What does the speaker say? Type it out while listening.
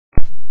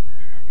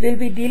We'll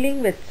be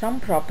dealing with some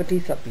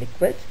properties of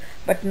liquids,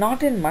 but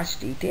not in much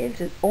detail.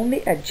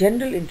 Only a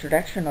general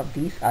introduction of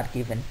these are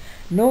given.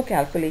 No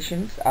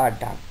calculations are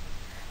done,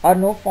 or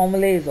no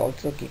formula is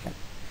also given.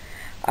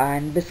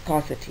 And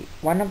viscosity,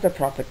 one of the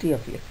property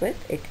of liquid,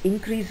 it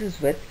increases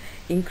with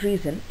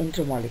increase in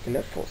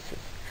intermolecular forces.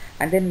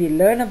 And then we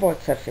learn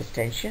about surface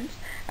tensions,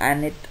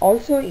 and it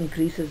also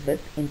increases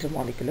with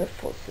intermolecular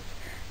forces.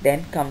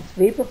 Then comes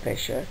vapor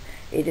pressure.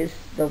 It is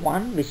the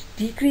one which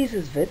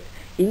decreases with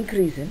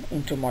increase in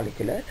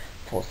intermolecular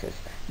forces.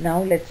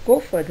 Now let's go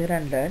further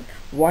and learn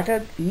what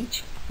are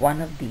each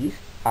one of these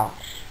are.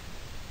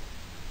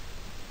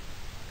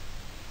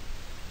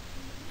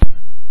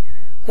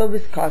 So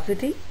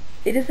viscosity,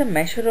 it is a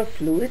measure of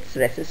fluid's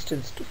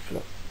resistance to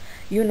flow.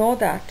 You know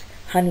that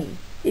honey,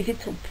 if you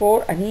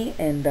pour honey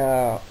in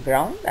the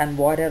ground and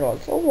water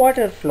also,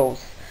 water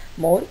flows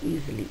more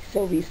easily.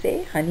 So we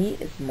say honey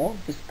is more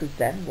viscous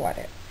than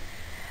water.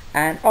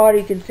 And or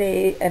you can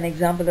say an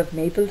example of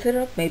maple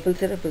syrup. Maple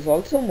syrup is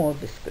also more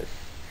viscous.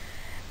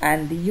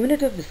 And the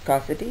unit of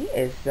viscosity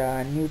is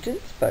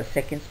newtons per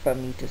seconds per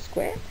meter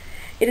square.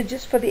 It is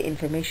just for the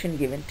information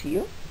given to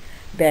you.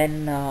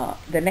 Then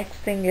the next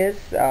thing is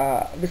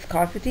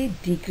viscosity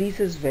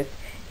decreases with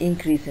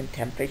increase in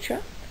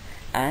temperature,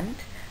 and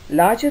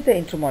larger the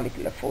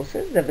intermolecular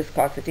forces, the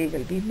viscosity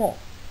will be more.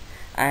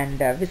 And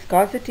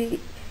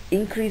viscosity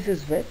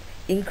increases with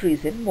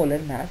increase in molar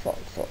mass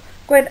also.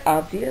 Quite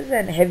obvious,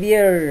 and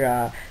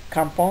heavier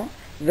compound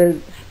will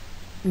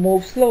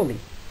move slowly.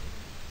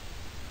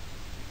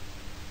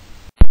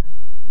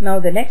 Now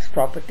the next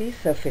property is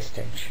surface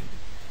tension.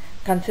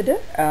 Consider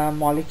a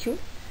molecule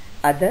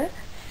at the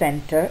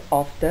center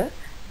of the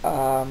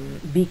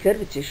beaker,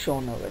 which is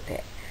shown over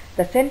there.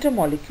 The center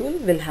molecule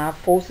will have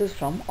forces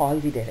from all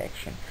the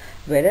direction,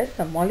 whereas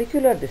the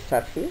molecule at the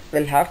surface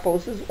will have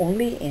forces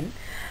only in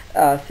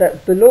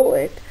below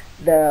it.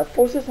 The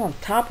forces on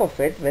top of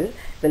it will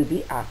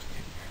be absent.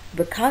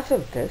 Because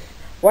of this,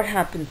 what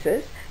happens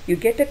is you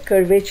get a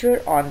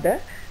curvature on the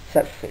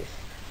surface,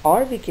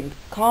 or we can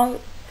call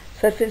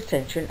surface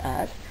tension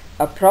as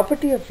a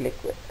property of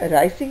liquid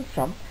arising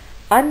from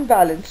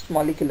unbalanced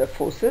molecular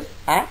forces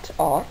at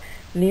or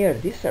near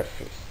the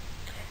surface.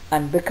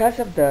 And because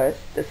of this,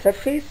 the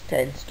surface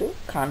tends to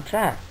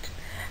contract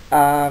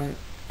and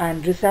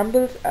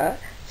resembles a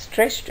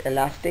stretched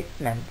elastic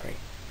membrane.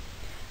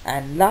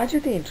 And larger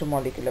the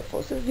intermolecular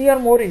forces, we are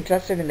more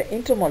interested in the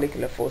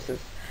intermolecular forces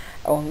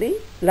only.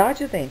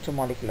 Larger the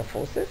intermolecular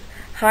forces,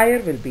 higher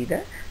will be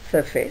the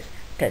surface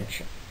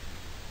tension.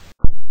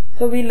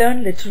 So we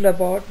learned little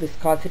about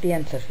viscosity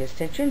and surface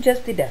tension,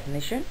 just the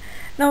definition.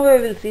 Now we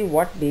will see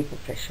what vapor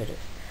pressure is.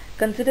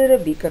 Consider a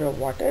beaker of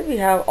water. We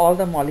have all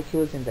the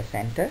molecules in the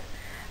center,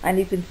 and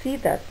you can see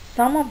that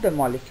some of the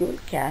molecule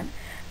can,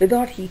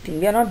 without heating,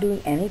 we are not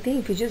doing anything.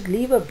 If you just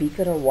leave a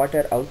beaker of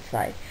water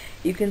outside,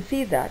 you can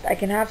see that I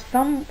can have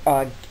some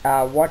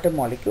water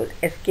molecule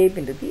escape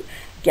into the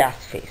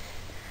gas phase.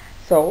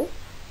 So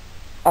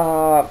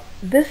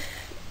this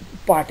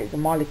part is the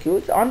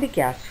molecules on the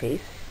gas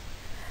phase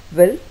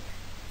will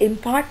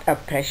impart a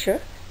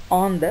pressure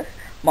on the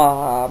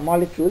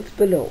molecules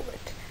below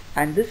it,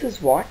 and this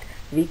is what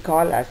we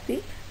call as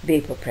the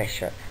vapor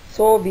pressure.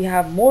 So we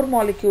have more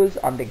molecules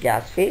on the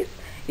gas phase,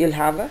 you'll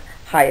have a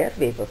higher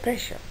vapor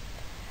pressure.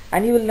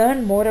 And you will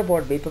learn more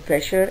about vapor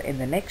pressure in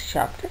the next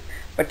chapter,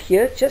 but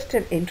here just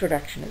an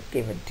introduction is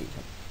given to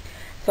you.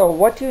 So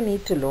what you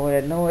need to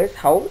know is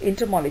how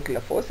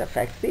intermolecular force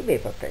affects the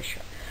vapor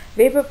pressure.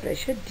 Vapor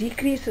pressure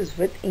decreases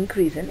with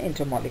increase in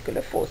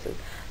intermolecular forces.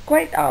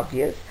 Quite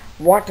obvious,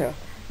 water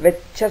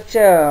with such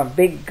a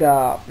big,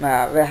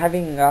 we're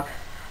having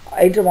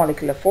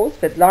intermolecular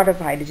force with lot of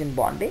hydrogen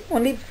bonding,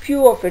 only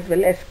few of it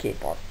will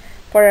escape out.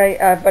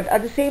 But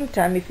at the same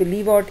time, if you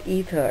leave out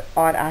ether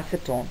or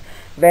acetone,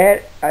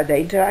 where the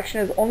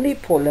interaction is only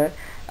polar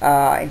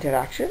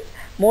interactions,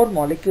 more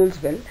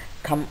molecules will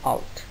come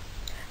out.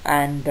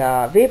 And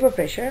vapor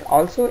pressure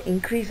also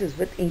increases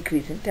with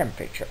increase in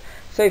temperature.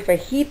 So if I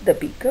heat the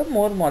beaker,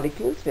 more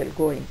molecules will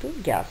go into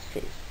gas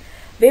phase.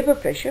 Vapor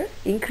pressure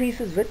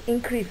increases with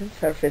increase in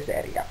surface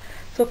area.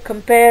 So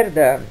compare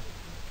the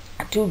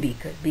two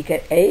beakers,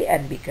 beaker A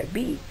and beaker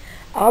B.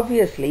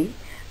 Obviously,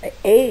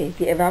 A,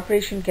 the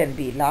evaporation can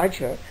be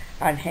larger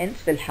and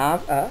hence will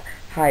have a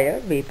higher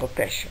vapor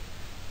pressure.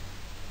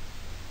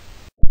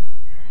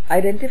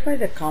 Identify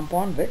the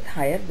compound with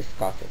higher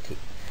viscosity.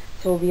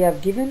 So we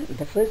have given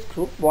the first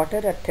group water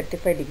at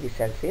 35 degrees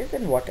Celsius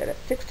and water at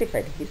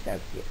 65 degrees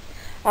Celsius.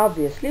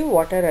 Obviously,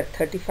 water at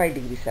 35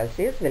 degrees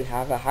Celsius will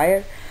have a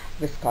higher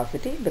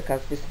viscosity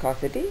because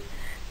viscosity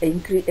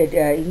is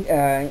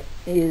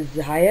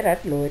higher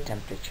at lower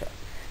temperature.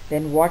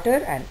 Then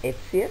water and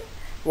HCl.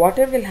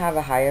 Water will have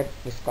a higher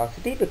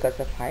viscosity because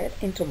of higher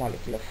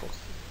intermolecular forces.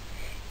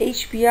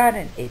 HBr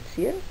and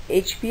HCl.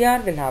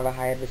 HBr will have a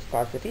higher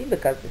viscosity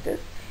because it is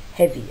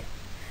heavier.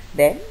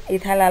 Then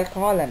ethyl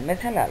alcohol and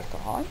methyl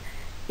alcohol.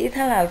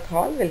 Ethyl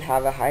alcohol will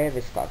have a higher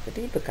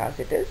viscosity because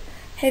it is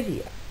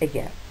heavier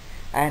again.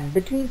 And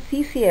between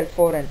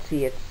CCl4 and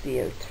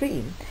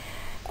CHCl3,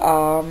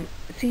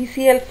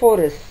 CCl4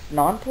 is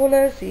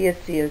non-polar,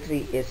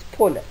 CHCl3 is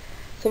polar.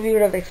 So we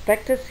would have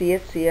expected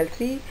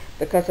CHCl3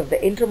 because of the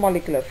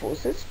intermolecular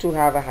forces to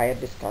have a higher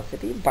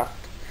viscosity, but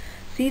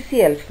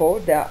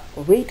CCl4, the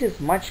weight is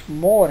much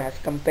more as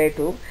compared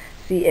to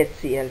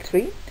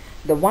CHCl3.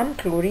 The one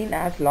chlorine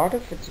has a lot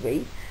of its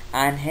weight,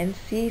 and hence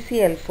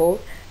CCl4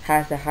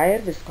 has a higher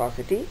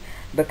viscosity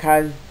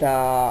because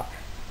the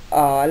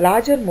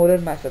larger molar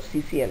mass of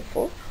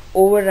CCl4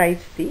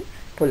 overrides the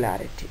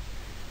polarity.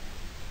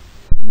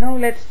 Now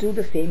let's do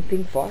the same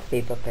thing for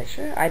vapor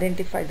pressure.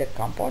 Identify the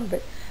compound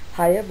with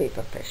higher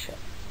vapor pressure.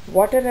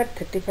 Water at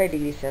 35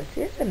 degrees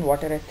Celsius and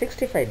water at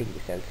 65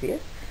 degrees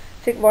Celsius.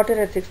 Water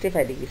at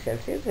 65 degrees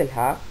Celsius will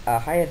have a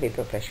higher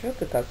vapor pressure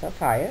because of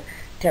higher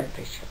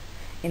temperature.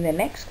 In the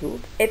next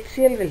group,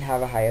 HCl will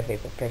have a higher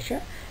vapor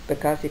pressure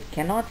because it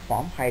cannot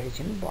form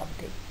hydrogen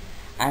bonding.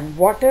 And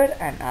water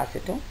and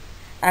acetone.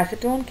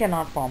 Acetone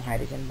cannot form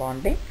hydrogen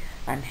bonding,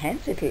 and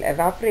hence it will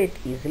evaporate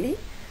easily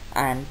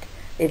and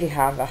it will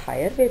have a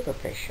higher vapor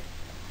pressure.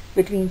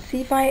 Between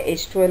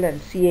C5H12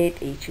 and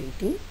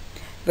C8H18,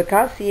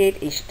 because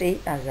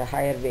C8H8 has a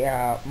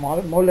higher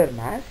molar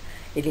mass,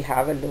 it will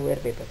have a lower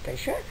vapor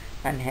pressure,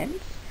 and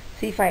hence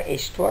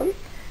C5H12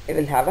 it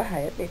will have a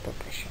higher vapor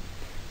pressure.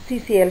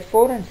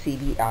 CCl4 and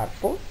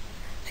CbR4.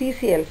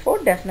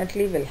 CCl4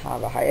 definitely will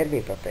have a higher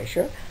vapor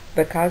pressure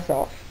because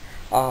of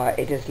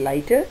it is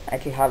lighter,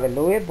 it will have a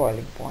lower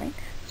boiling point,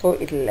 so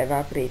it will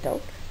evaporate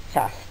out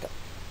faster.